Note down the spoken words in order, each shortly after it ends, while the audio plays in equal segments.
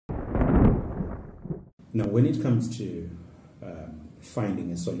Now, when it comes to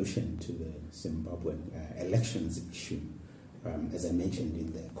finding a solution to the Zimbabwean elections issue, as I mentioned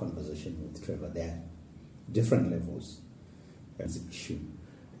in the conversation with Trevor, there are different levels of the issue.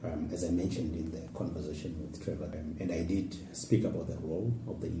 As I mentioned in the conversation with Trevor, and I did speak about the role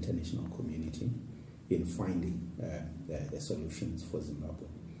of the international community in finding the solutions for Zimbabwe.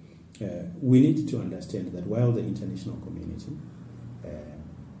 We need to understand that while the international community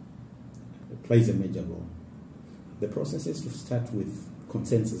plays a major role, the process is to start with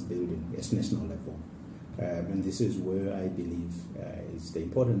consensus building at national level. And this is where I believe is the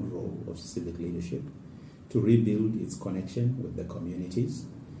important role of civic leadership, to rebuild its connection with the communities,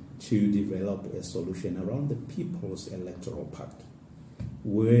 to develop a solution around the People's Electoral Pact,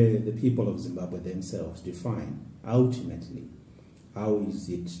 where the people of Zimbabwe themselves define ultimately how is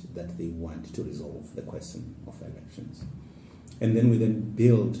it that they want to resolve the question of elections. And then we then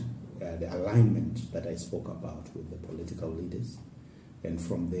build the alignment that I spoke about with the political leaders, and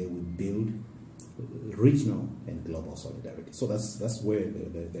from there we build regional and global solidarity. So that's where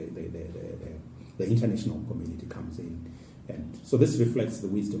the international community comes in. And so this reflects the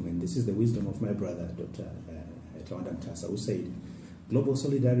wisdom, and this is the wisdom of my brother, Dr. Tasa, who said, global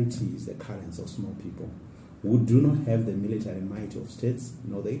solidarity is the currency of small people who do not have the military might of states,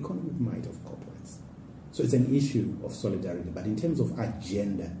 nor the economic might of corporates. So it's an issue of solidarity, but in terms of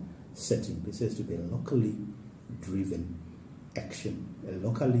agenda setting, this has to be a locally driven action, a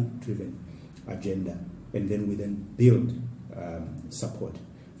locally driven agenda, and then we then build support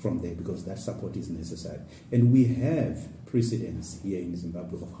from there, because that support is necessary. And we have precedents here in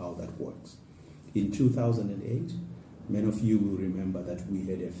Zimbabwe of how that works. In 2008, many of you will remember that we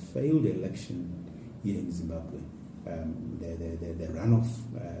had a failed election here in Zimbabwe. The runoff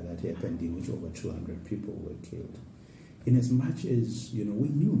that happened, in which over 200 people were killed. In as much as, we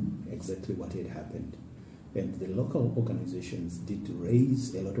knew exactly what had happened, and the local organizations did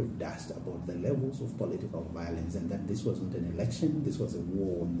raise a lot of dust about the levels of political violence, and that this was not an election, this was a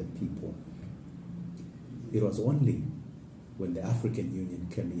war on the people. It was only when the African Union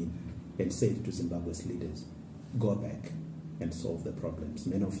came in and said to Zimbabwe's leaders, go back and solve the problems.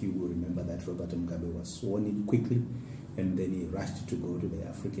 Many of you will remember that Robert Mugabe was sworn in quickly, and then he rushed to go to the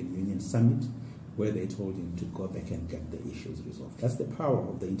African Union summit, where they told him to go back and get the issues resolved. That's the power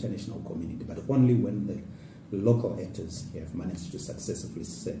of the international community, but only when the local actors have managed to successfully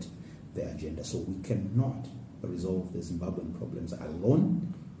set the agenda. So we cannot resolve the Zimbabwean problems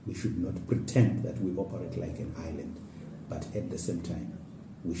alone. We should not pretend that we operate like an island, but at the same time,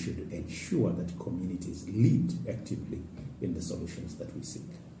 we should ensure that communities lead actively in the solutions that we seek.